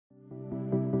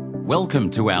Welcome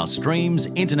to our Streams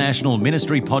International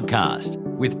Ministry podcast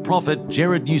with Prophet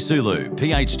Gerald Nyasulu,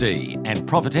 Ph.D, and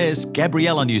Prophetess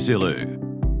Gabriella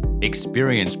Nyasulu.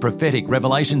 Experience prophetic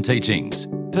revelation teachings,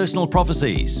 personal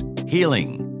prophecies,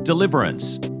 healing,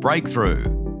 deliverance, breakthrough.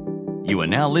 You are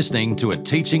now listening to a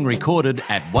teaching recorded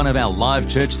at one of our live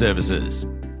church services.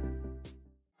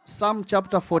 Psalm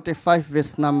chapter 45,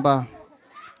 verse number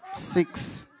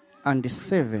 6 and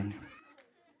 7.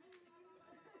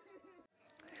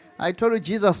 I told you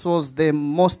Jesus was the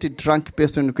most drunk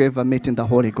person you could ever meet in the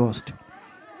Holy Ghost.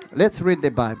 Let's read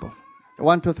the Bible.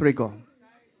 1, 2, 3, go.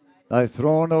 Thy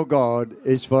throne, O God,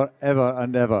 is forever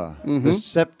and ever. The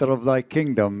scepter of thy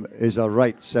kingdom is a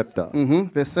right scepter.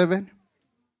 Verse 7.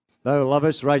 Thou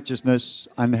lovest righteousness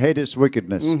and hatest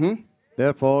wickedness.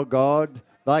 Therefore God,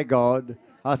 thy God,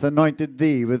 hath anointed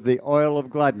thee with the oil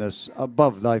of gladness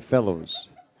above thy fellows.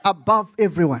 Above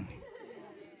everyone.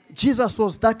 Jesus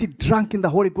was that drunk in the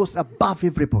Holy Ghost above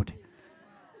everybody.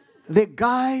 The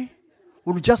guy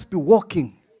would just be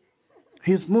walking.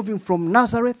 He's moving from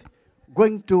Nazareth,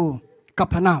 going to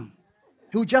Capernaum.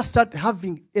 He would just start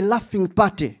having a laughing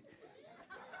party.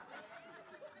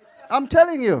 I'm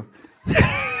telling you.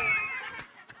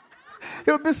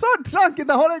 He would be so drunk in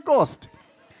the Holy Ghost.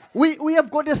 We have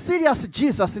got a serious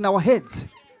Jesus in our heads.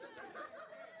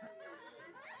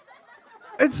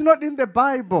 It's not in the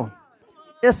Bible.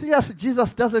 A serious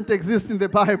Jesus doesn't exist in the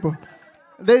Bible.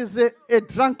 There is a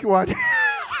drunk one.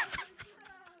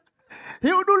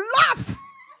 He would laugh.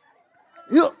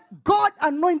 God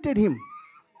anointed him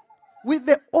with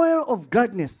the oil of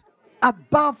gladness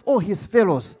above all his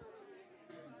fellows.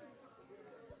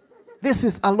 This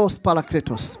is ALLOS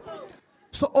Parakletos.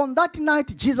 So on that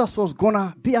night, Jesus was going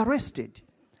to be arrested.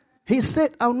 He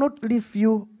said, I will not leave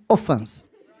you orphans.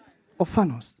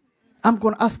 I'm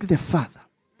going to ask the Father.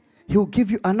 He will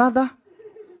give you another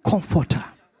comforter.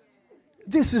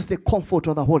 This is the comfort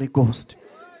of the Holy Ghost.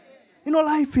 You know,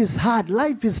 life is hard.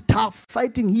 Life is tough.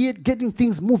 Fighting here, getting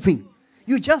things moving.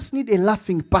 You just need a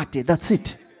laughing party. That's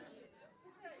it.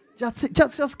 That's it.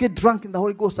 Just get drunk in the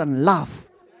Holy Ghost and laugh.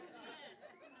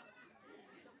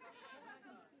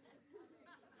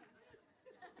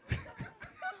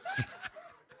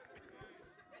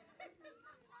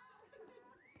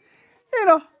 You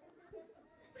know,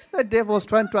 the devil was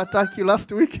trying to attack you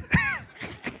last week.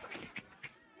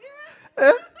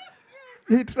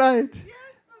 He tried.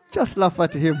 Just laugh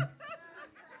at him.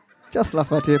 Just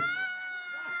laugh at him.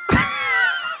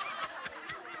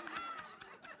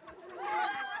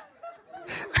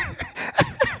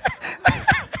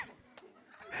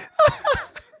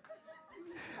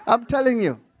 I'm telling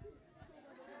you.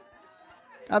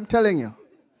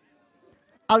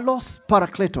 ALLOS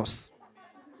Parakletos.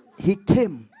 He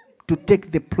came to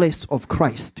take the place of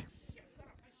Christ.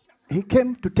 He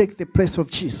came to take the place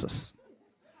of Jesus.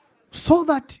 So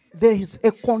that there is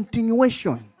a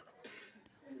continuation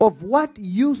of what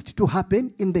used to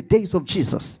happen in the days of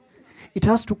Jesus. It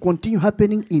has to continue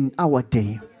happening in our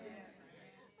day.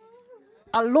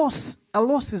 ALLOS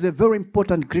is a very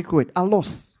important Greek word.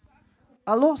 ALLOS.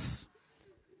 ALLOS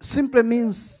simply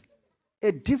means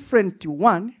a different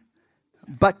one,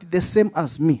 but the same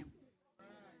as me.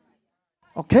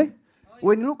 Okay?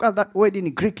 When you look at that word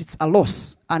in Greek, it's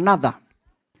ALLOS, another.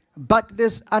 But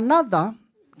there's another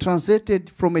translated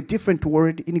from a different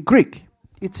word in Greek.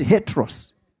 It's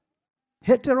heteros.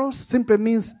 Heteros simply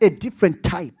means a different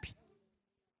type.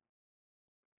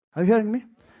 Are you hearing me?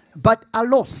 But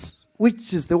ALLOS,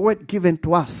 which is the word given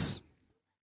to us,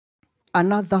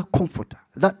 another comforter.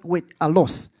 That word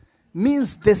ALLOS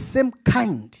means the same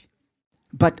kind,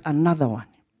 but another one.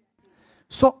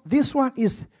 So this one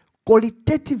is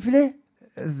qualitatively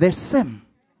the same,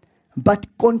 but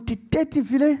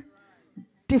quantitatively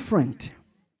different.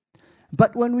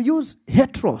 But when we use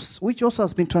heteros, which also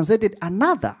has been translated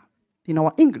another in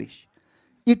our English,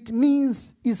 it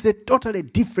means it's a totally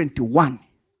different one.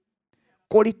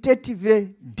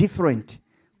 Qualitatively different.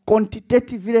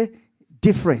 Quantitatively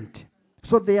different.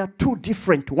 So there are two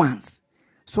different ones.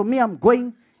 So me, I'm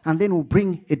going, and then we'll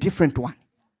bring a different one.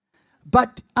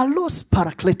 But ALLOS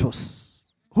Parakletos,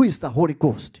 who is the Holy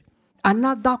Ghost,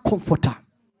 another comforter,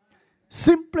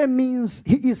 simply means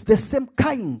he is the same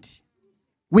kind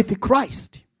with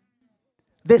Christ.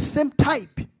 The same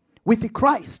type with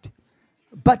Christ,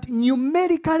 but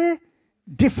numerically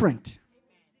different.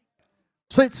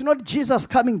 So it's not Jesus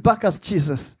coming back as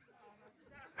Jesus.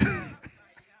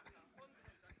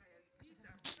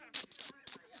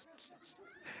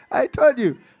 I told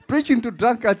you, preaching to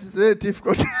drunkards is very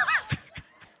difficult.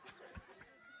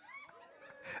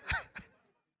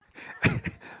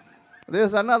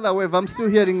 There's another wave I'm still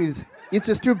hearing is, it's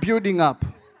still building up.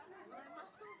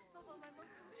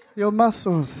 Your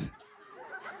muscles.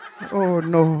 Oh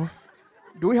no.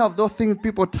 Do we have those things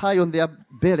people tie on their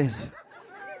bellies?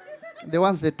 The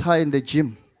ones they tie in the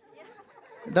gym.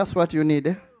 That's what you need,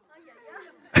 eh?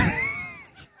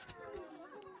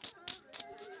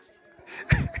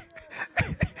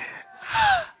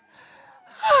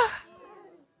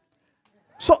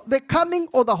 So the coming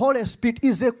of the Holy Spirit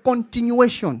is a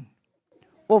continuation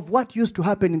of what used to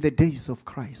happen in the days of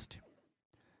Christ.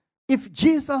 If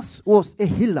Jesus was a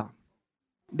healer,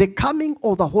 the coming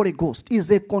of the Holy Ghost is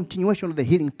a continuation of the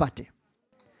healing party.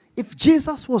 If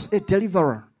Jesus was a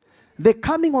deliverer, the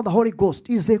coming of the Holy Ghost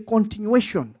is a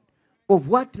continuation of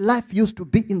what life used to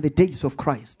be in the days of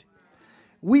Christ.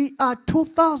 We are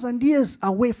 2,000 years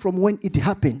away from when it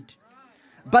happened.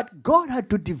 But God had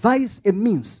to devise a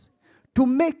means to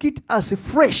make it as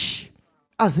fresh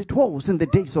as it was in the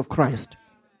days of Christ.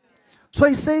 So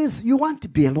he says, you want to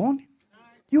be alone?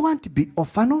 You want to be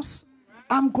orphanous?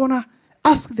 I'm going to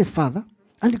ask the Father,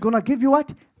 and he's going to give you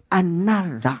what?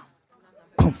 Another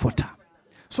comforter.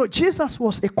 So Jesus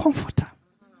was a comforter.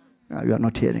 No, you are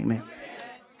not hearing me.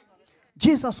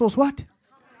 Jesus was what?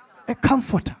 A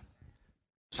comforter.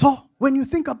 So when you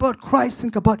think about Christ,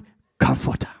 think about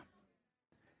comforter.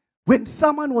 When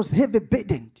someone was heavy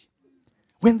burdened,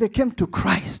 when they came to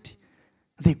Christ,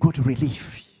 they got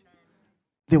relief.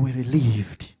 They were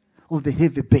relieved of the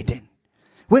heavy burden.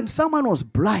 When someone was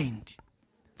blind,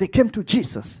 they came to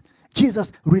Jesus.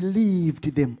 Jesus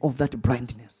relieved them of that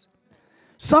blindness.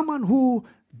 Someone who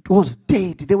was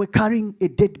dead, they were carrying a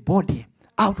dead body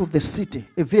out of the city,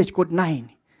 a village called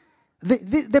Nain.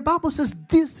 The Bible says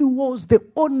this was the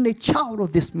only child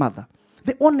of this mother,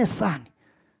 the only son.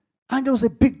 And it was a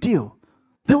big deal.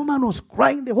 The woman was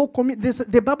crying, the whole community.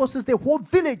 The Bible says the whole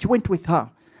village went with her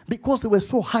because they were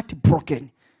so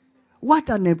heartbroken. What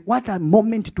a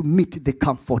moment to meet the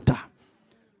Comforter.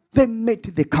 They met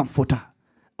the Comforter,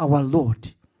 our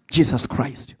Lord, Jesus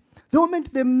Christ. The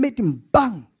moment they met him,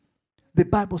 bang, the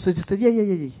Bible says, he said,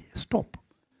 yeah, stop.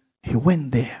 He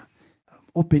went there,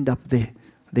 opened up the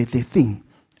thing,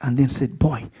 and then said,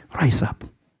 boy, rise up.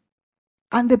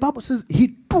 And the Bible says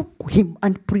he took him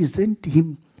and presented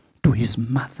him to his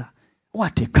mother.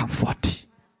 What a comfort.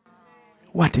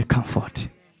 What a comfort.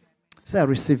 Say, I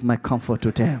receive my comfort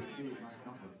today.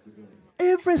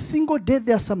 Every single day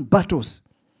there are some battles.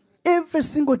 Every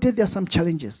single day there are some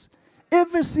challenges.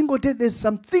 Every single day there's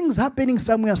some things happening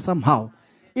somewhere somehow.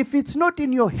 If it's not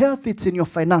in your health, it's in your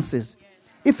finances.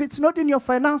 If it's not in your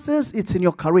finances, it's in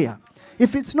your career.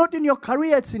 If it's not in your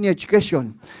career, it's in your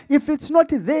education. If it's not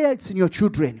there, it's in your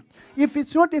children. If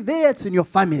it's not there, it's in your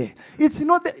family. It's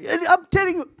not there. I'm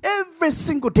telling you, every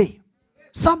single day,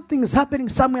 something is happening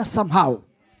somewhere, somehow.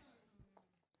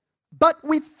 But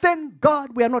we thank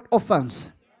God we are not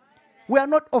orphans. We are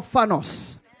not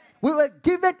orphanos. We were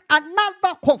given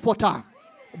another comforter.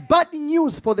 Bad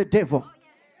news for the devil.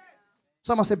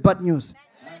 Someone say bad news.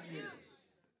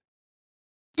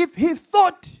 If he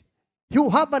thought he will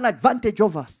have an advantage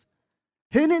over us,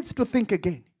 he needs to think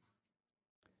again.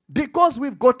 Because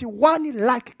we've got one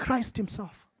like Christ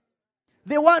himself.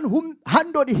 The one who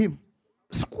handled him,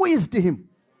 squeezed him.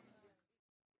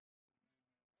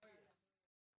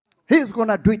 He's going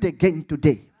to do it again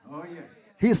today. Oh, yes.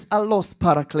 He's ALLOS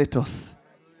Parakletos.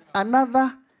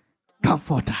 Another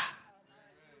comforter.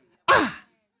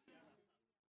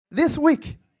 This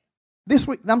week,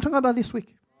 I'm talking about this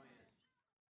week.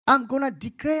 I'm going to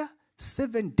declare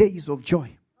 7 days of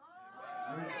joy.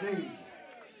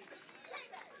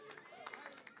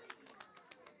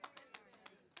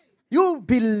 You'll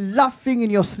be laughing in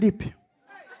your sleep.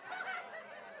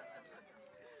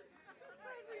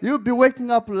 You'll be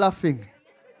waking up laughing.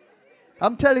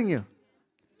 I'm telling you.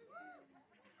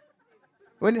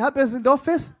 When it happens in the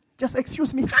office, just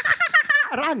excuse me.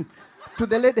 Run to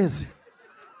the ladies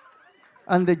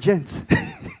and the gents.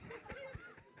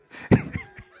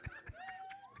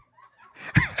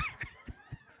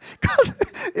 Because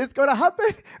it's going to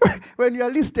happen when you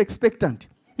are least expectant.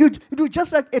 You do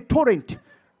just like a torrent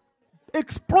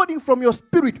exploding from your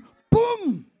spirit.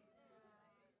 Boom!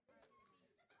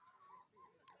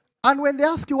 And when they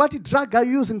ask you what drug are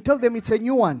you using, tell them it's a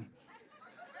new one.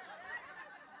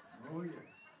 Oh, yes.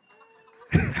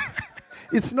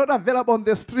 It's not available on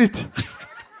the street.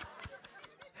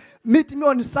 Meet me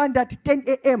on Sunday at 10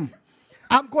 a.m.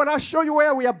 I'm going to show you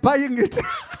where we are buying it.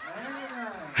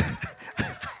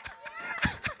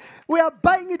 We are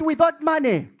buying it without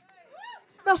money.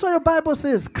 That's what the Bible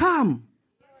says. Come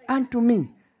unto me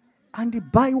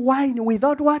and buy wine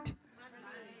without what?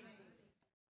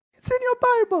 It's in your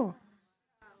Bible.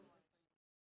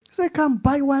 Say, come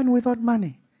buy wine without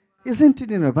money. Isn't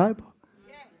it in the Bible?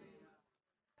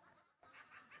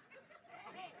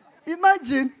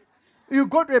 Imagine you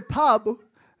go to a pub,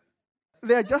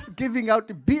 they are just giving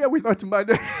out beer without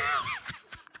money.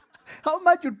 How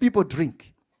much would people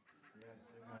drink?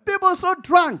 People so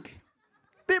drunk.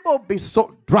 People be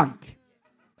so drunk.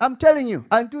 I'm telling you,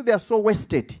 until they are so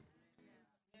wasted.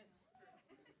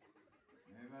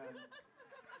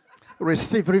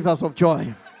 Receive rivers of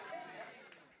joy.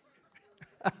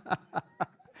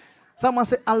 Someone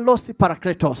say, ALLOS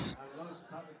Parakletos.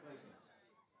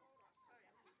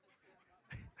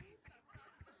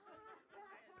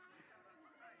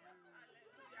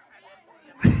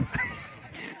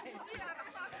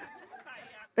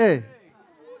 Hey.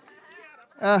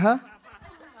 Uh-huh.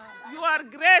 You are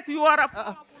great. You are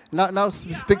a Now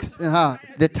speak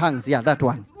the tongues. Yeah, that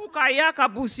one.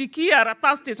 Ukayaka busikia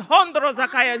ratastis hondro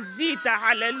zakaya zita.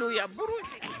 Hallelujah.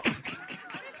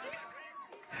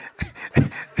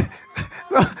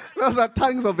 Those are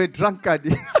tongues of a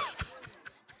drunkard.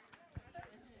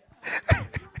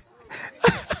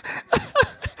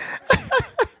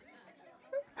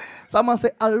 Someone say,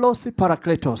 ALLOS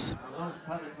Parakletos.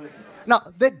 Now,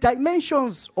 the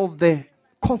dimensions of the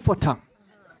comforter,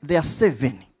 there are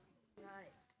 7.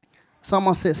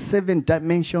 Someone say 7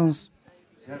 dimensions,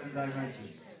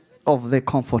 of the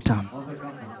comforter.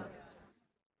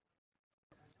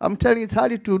 I'm telling you, it's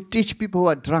hard to teach people who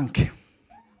are drunk.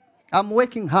 I'm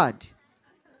working hard.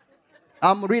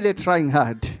 I'm really trying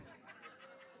hard.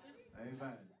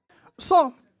 Amen.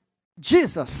 So,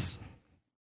 Jesus,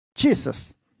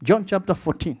 John chapter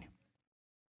 14.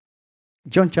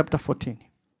 John chapter 14,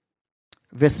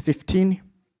 verse 15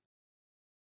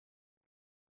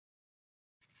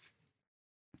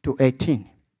 to 18.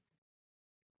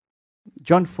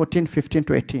 John 14, 15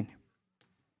 to 18.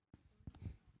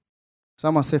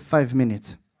 Someone say 5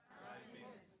 minutes.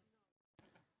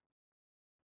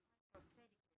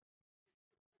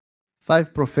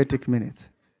 5 prophetic minutes.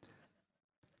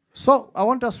 So, I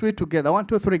want us to read together. 1,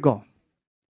 2, 3, go.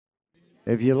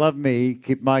 If you love me,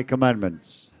 keep my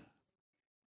commandments.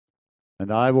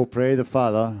 And I will pray the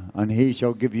Father, and he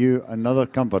shall give you another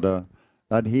comforter,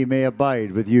 that he may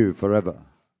abide with you forever.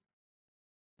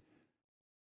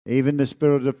 Even the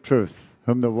Spirit of truth,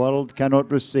 whom the world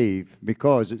cannot receive,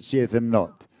 because it seeth him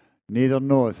not, neither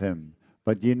knoweth him.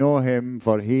 But ye know him,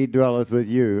 for he dwelleth with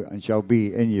you, and shall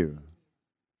be in you.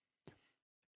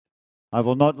 I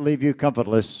will not leave you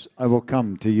comfortless, I will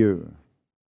come to you.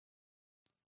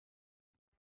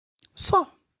 So,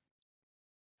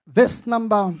 verse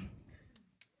number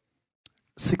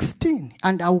 16.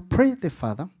 And I will pray the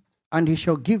Father, and he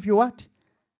shall give you what?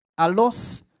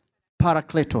 ALLOS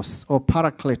Parakletos, or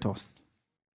Parakletos.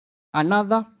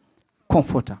 Another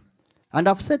comforter. And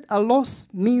I've said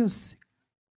ALLOS means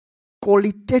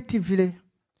qualitatively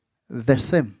the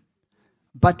same,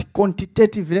 but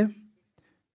quantitatively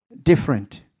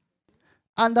different.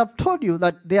 And I've told you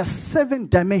that there are 7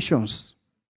 dimensions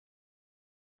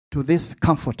to this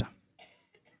comforter.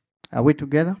 Are we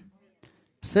together?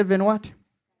 7 what?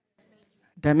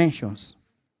 Dimensions.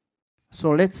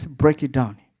 So let's break it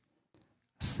down.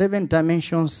 7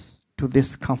 dimensions to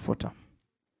this comforter.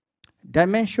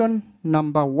 Dimension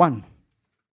number 1.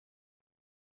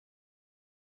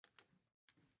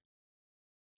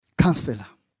 Counselor.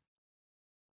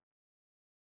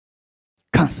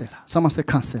 Counselor. Someone say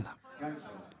counselor.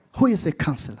 Counselor. Who is a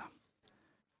counselor?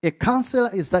 A counselor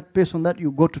is that person that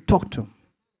you go to talk to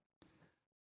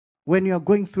when you are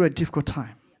going through a difficult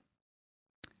time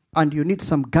and you need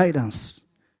some guidance.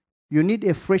 You need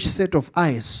a fresh set of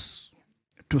eyes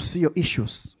to see your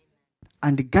issues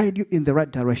and guide you in the right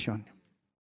direction.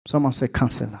 Someone say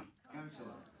counselor. Counselor.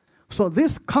 So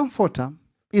this comforter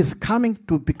is coming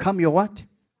to become your what?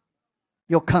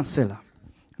 Your counselor.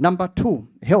 Number 2,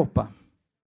 helper.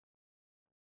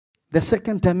 The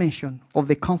second dimension of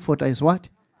the comforter is what?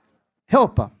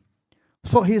 Helper.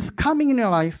 So he's coming in your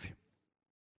life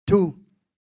to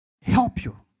help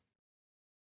you.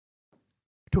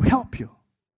 To help you.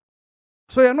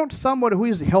 So you're not somebody who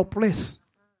is helpless.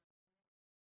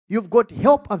 You've got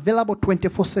help available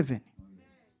 24/7.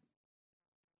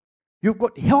 You've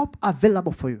got help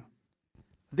available for you.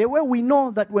 The way we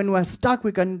know that when we're stuck,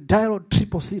 we can dial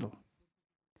 000.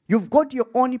 You've got your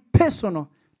own personal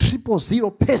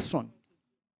 000 person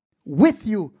with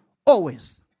you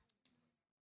always.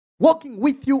 Walking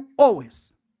with you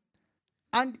always.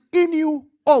 And in you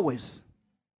always.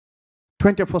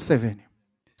 24/7.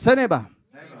 Say neighbor.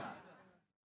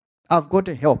 I've got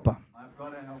a helper. I've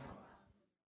got a helper.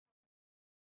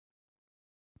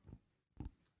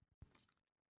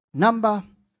 Number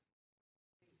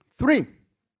 3,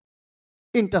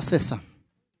 intercessor.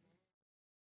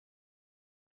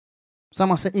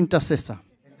 Someone say intercessor.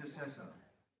 Intercessor.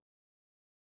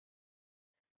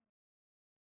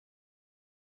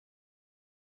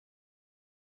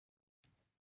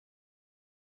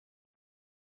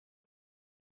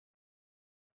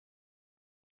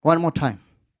 One more time.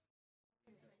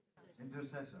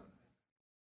 Intercessor.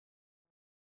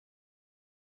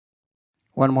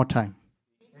 One more time.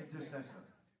 Intercessor.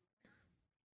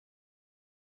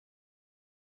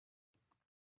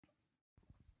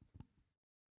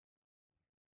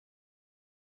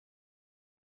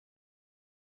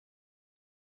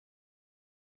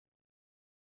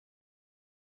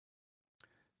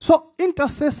 So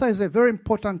intercessor is a very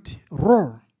important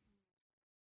role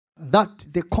that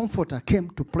the Comforter came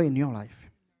to play in your life.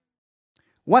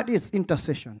 What is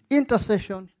intercession?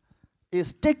 Intercession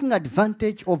is taking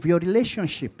advantage of your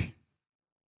relationship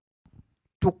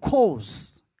to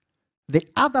cause the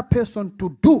other person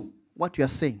to do what you are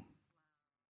saying.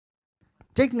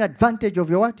 Taking advantage of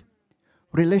your what?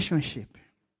 Relationship.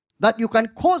 That you can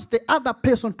cause the other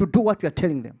person to do what you are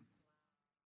telling them.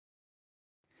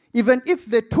 Even if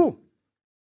the two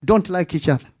don't like each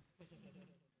other.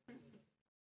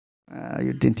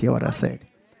 You didn't hear what I said.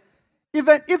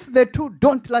 Even if the two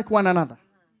don't like one another.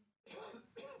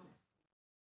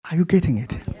 Are you getting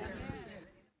it? Yes.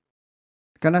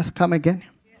 Can I come again?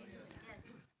 Yes.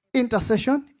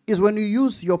 Intercession is when you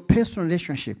use your personal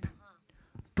relationship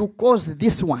to cause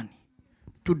this one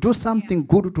to do something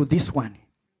good to this one.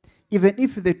 Even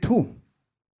if the two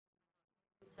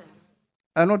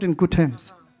are not in good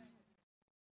terms.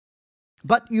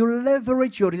 But you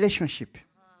leverage your relationship.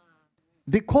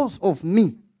 Because of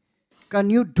me, can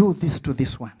you do this to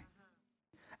this one?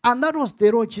 And that was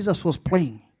the role Jesus was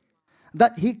playing.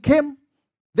 That he came,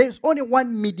 there's only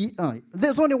one mediator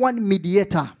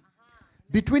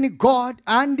between God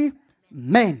and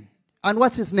men. And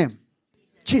what's his name?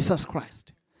 Jesus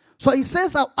Christ. So he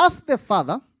says, I'll ask the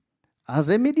Father as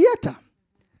a mediator.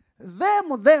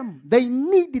 Them, they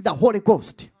need the Holy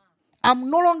Ghost.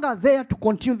 I'm no longer there to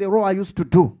continue the role I used to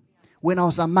do when I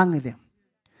was among them.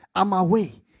 I'm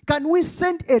away. Can we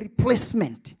send a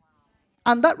replacement?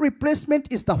 And that replacement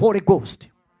is the Holy Ghost.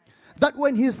 That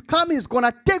when he's come, he's going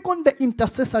to take on the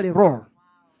intercessory role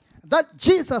that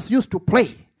Jesus used to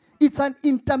play. It's an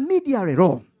intermediary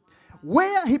role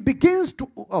where he begins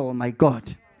to, oh my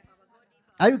God.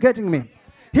 Are you getting me?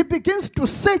 He begins to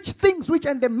search things which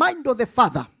are in the mind of the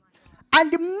Father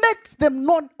and makes them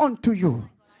known unto you.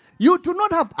 You do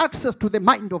not have access to the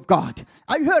mind of God.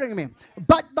 Are you hearing me?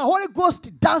 But the Holy Ghost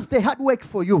does the hard work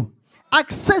for you.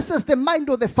 Accesses the mind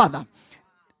of the Father.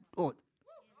 Oh.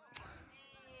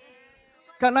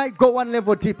 Can I go one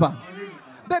level deeper?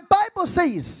 The Bible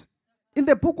says in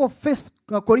the book of 1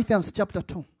 Corinthians chapter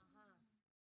 2,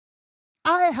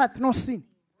 eye hath not seen,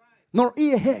 nor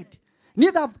ear heard,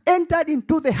 neither have entered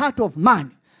into the heart of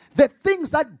man the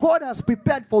things that God has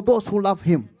prepared for those who love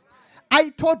him. I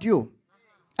told you,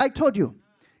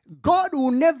 God will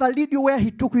never lead you where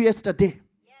he took you yesterday.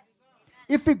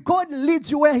 If God leads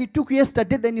you where he took you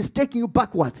yesterday, then he's taking you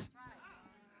backwards.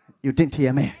 You didn't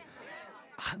hear me.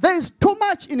 There is too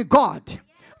much in God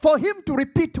for him to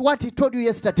repeat what he told you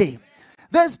yesterday.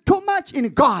 There's too much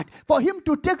in God for him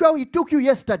to take where he took you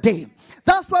yesterday.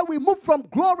 That's why we move from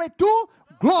glory to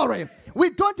glory.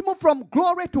 We don't move from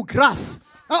glory to grass.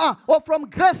 Or from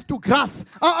grace to grass.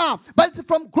 But it's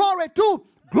from glory to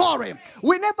glory.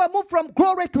 We never move from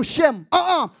glory to shame.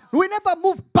 We never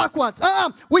move backwards.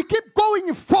 We keep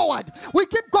going forward. We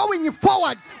keep going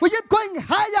forward. We keep going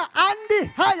higher and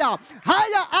higher.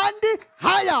 Higher and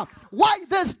higher. Why?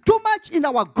 There's too much in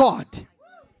our God.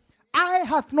 Eye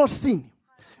hath not seen,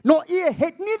 nor ear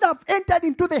heard, neither have entered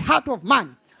into the heart of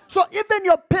man. So even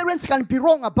your parents can be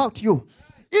wrong about you.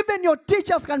 Even your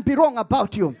teachers can be wrong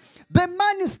about you. The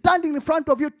man is standing in front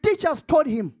of you. Teachers told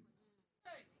him.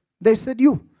 They said,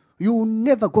 you will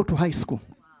never go to high school.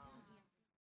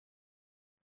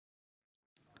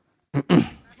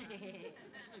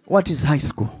 What is high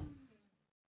school?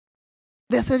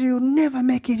 They said, you never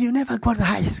make it. You never go to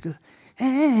high school.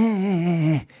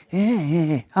 I'm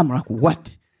like,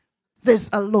 what?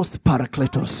 There's ALLOS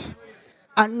Parakletos.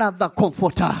 Another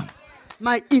comforter.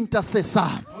 My intercessor.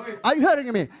 Are you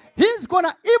hearing me? He's going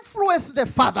to influence the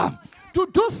Father to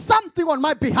do something on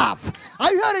my behalf.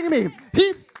 Are you hearing me?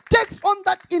 He takes on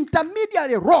that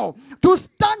intermediary role to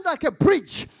stand like a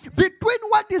bridge between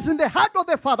what is in the heart of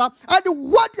the Father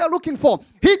and what you are looking for.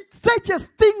 He searches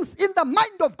things in the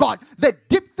mind of God, the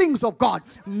deep things of God,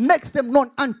 makes them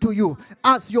known unto you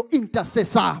as your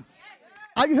intercessor.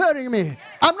 Are you hearing me?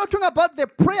 I'm not talking about the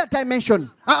prayer dimension.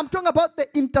 I'm talking about the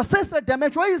intercessory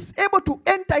dimension where he's able to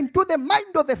enter into the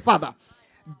mind of the Father.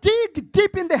 Dig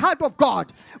deep in the heart of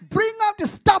God. Bring out the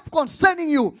stuff concerning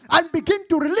you and begin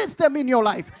to release them in your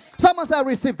life. Someone say, I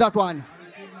receive that one.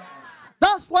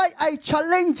 That's why I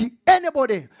challenge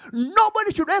anybody.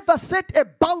 Nobody should ever set a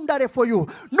boundary for you.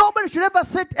 Nobody should ever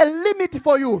set a limit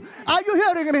for you. Are you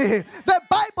hearing me? The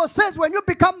Bible says when you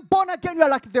become born again, you are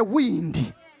like the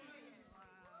wind.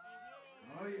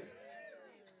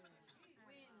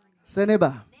 Say,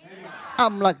 neighbor,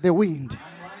 I'm like the wind.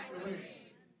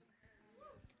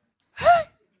 Hey.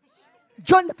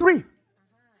 John 3,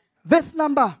 verse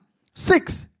number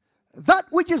 6. That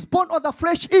which is born of the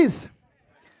flesh is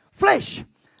flesh,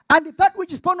 and that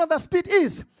which is born of the spirit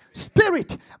is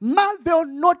spirit. Marvel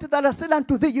not that I said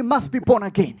unto thee, you must be born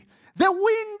again. The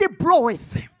wind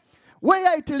bloweth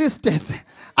where it listeth,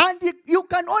 and you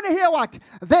can only hear what?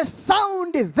 The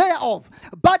sound thereof,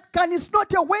 but it's not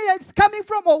tell where it's coming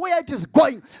from or where it is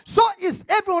going. So is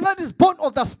everyone that is born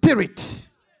of the spirit.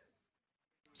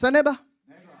 So neighbor,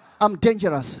 I'm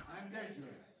dangerous.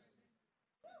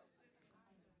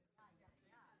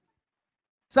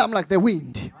 So I'm like the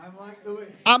wind. I'm like the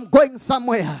wind. I'm going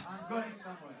somewhere. I'm going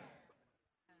somewhere.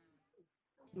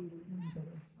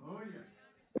 Oh, yes.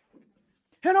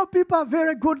 You know, people are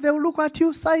very good. They will look at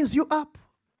you, size you up.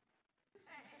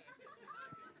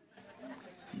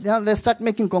 Then they start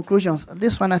making conclusions.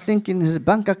 This one, I think, in his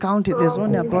bank account, there's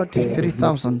only about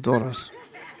 $3,000.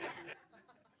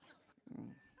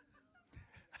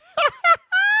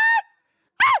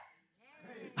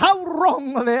 How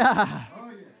wrong they are.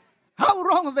 How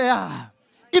wrong they are.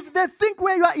 If they think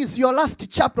where you are is your last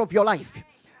chapter of your life,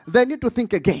 they need to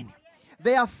think again.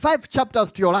 There are 5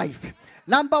 chapters to your life.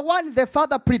 Number 1, the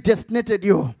Father predestinated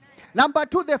you. Number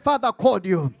 2, the Father called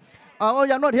you. Oh,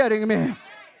 you're not hearing me.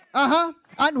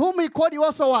 And whom he called you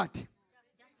also what?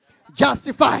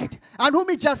 Justified. And whom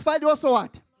he justified you also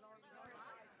what?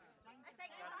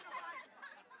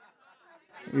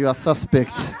 You are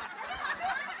suspect.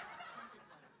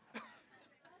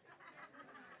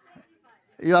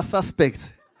 You are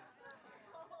suspect.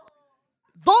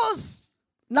 Those,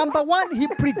 number 1, he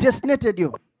predestinated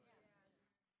you.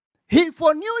 He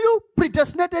foreknew you,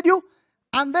 predestinated you,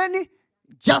 and then he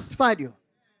justified you.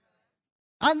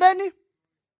 And then he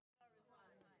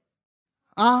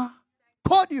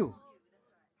called you.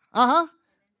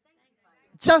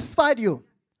 Justified you.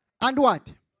 And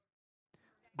what?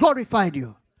 Glorified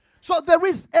you. So there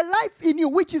is a life in you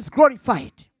which is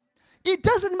glorified. It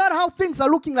doesn't matter how things are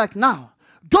looking like now.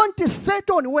 Don't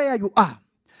settle on where you are.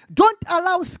 Don't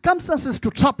allow circumstances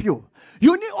to trap you.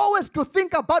 You need always to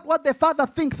think about what the Father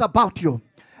thinks about you.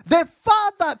 The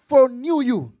Father foreknew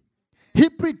you. He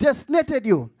predestinated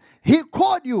you. He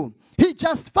called you. He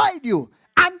justified you.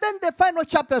 And then the final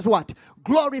chapter is what?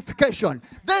 Glorification.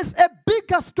 There's a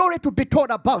bigger story to be told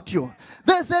about you.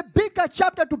 There's a bigger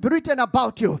chapter to be written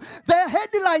about you. There are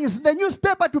headlines in the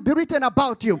newspaper to be written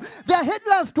about you. There are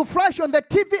headlines to flash on the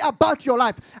TV about your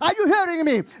life. Are you hearing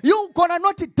me? You're gonna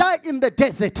not die in the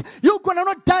desert. You're gonna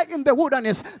not die in the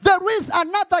wilderness. There is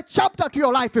another chapter to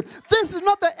your life. This is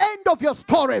not the end of your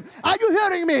story. Are you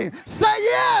hearing me? Say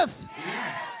yes.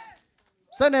 Yes.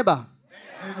 Say neighbor,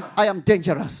 I am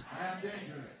dangerous.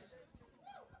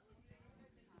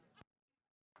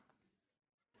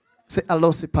 Say,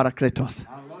 ALLOS Parakletos.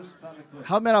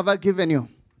 How many have I given you?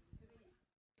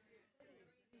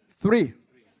 3.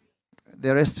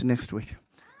 The rest next week.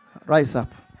 Rise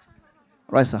up.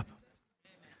 Rise up.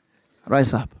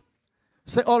 Rise up.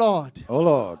 Say, oh Lord. Oh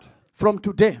Lord. From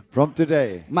today. From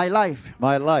today. My life.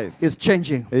 My life. Is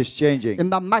changing. Is changing. In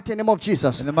the mighty name of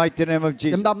Jesus. In the mighty name of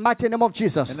Jesus. In the mighty name of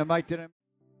Jesus. In the mighty name.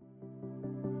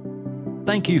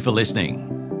 Thank you for listening.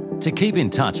 To keep in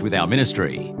touch with our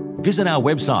ministry, visit our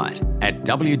website at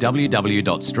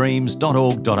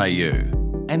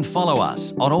www.streams.org.au and follow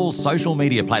us on all social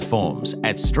media platforms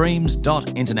at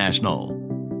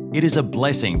streams.international. It is a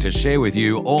blessing to share with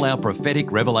you all our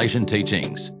prophetic revelation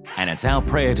teachings, and it's our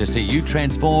prayer to see you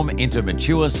transform into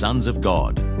mature sons of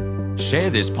God. Share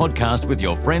this podcast with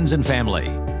your friends and family.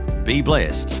 Be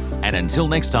blessed, and until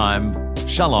next time,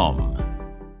 Shalom.